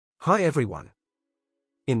Hi everyone.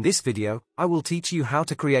 In this video, I will teach you how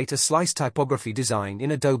to create a slice typography design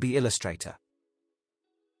in Adobe Illustrator.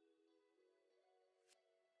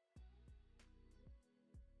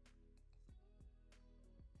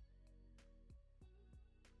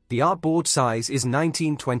 The artboard size is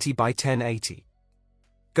 1920 by 1080.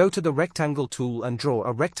 Go to the rectangle tool and draw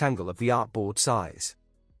a rectangle of the artboard size.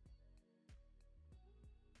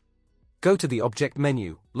 Go to the Object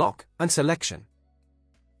menu, Lock, and Selection.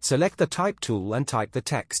 Select the Type tool and type the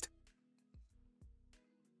text.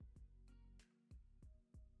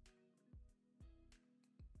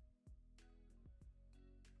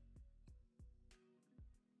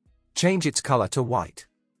 Change its color to white.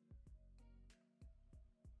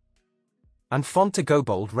 And font to go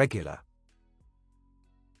bold regular.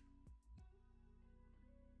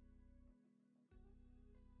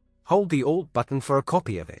 Hold the Alt button for a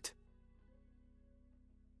copy of it.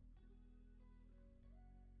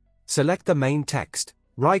 Select the main text,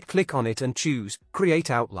 right-click on it and choose Create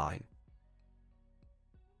Outline.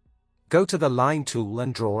 Go to the Line tool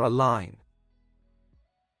and draw a line.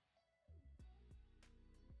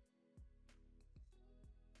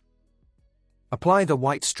 Apply the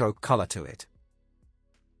white stroke color to it.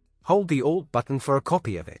 Hold the Alt button for a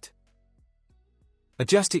copy of it.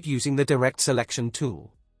 Adjust it using the Direct Selection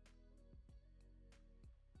tool.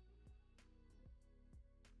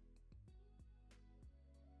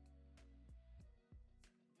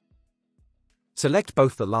 Select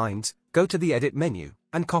both the lines, go to the Edit menu,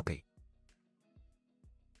 and copy.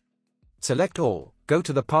 Select all, go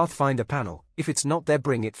to the Pathfinder panel, if it's not there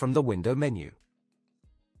bring it from the Window menu.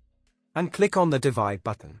 And click on the Divide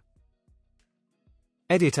button.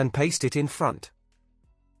 Edit and paste it in front.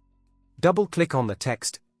 Double-click on the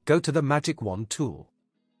text, go to the Magic Wand tool.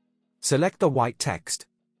 Select the white text.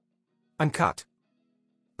 And cut.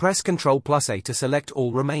 Press Ctrl+A to select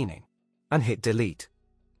all remaining. And hit Delete.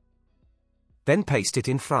 Then paste it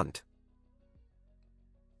in front.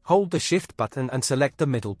 Hold the Shift button and select the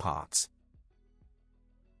middle parts.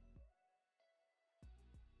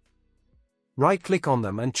 Right-click on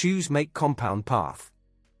them and choose Make Compound Path.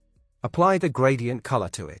 Apply the gradient color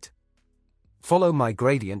to it. Follow my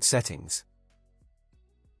gradient settings.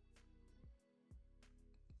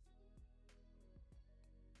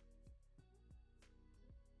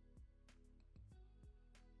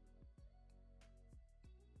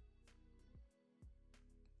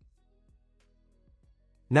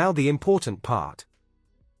 Now the important part.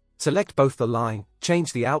 Select both the line,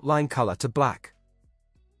 change the outline color to black.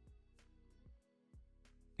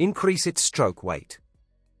 Increase its stroke weight.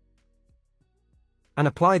 And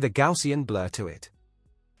apply the Gaussian blur to it.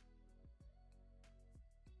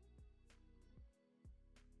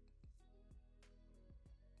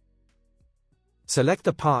 Select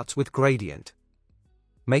the parts with gradient.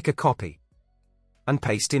 Make a copy. And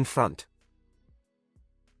paste in front.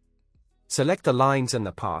 Select the lines and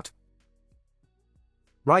the part.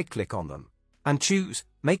 Right-click on them. And choose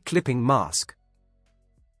Make Clipping Mask.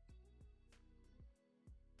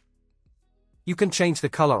 You can change the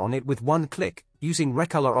color on it with one click, using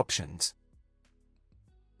Recolor options.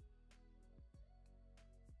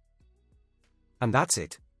 And that's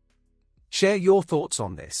it. Share your thoughts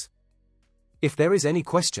on this. If there is any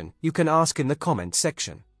question, you can ask in the comment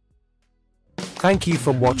section. Thank you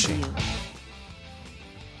for watching.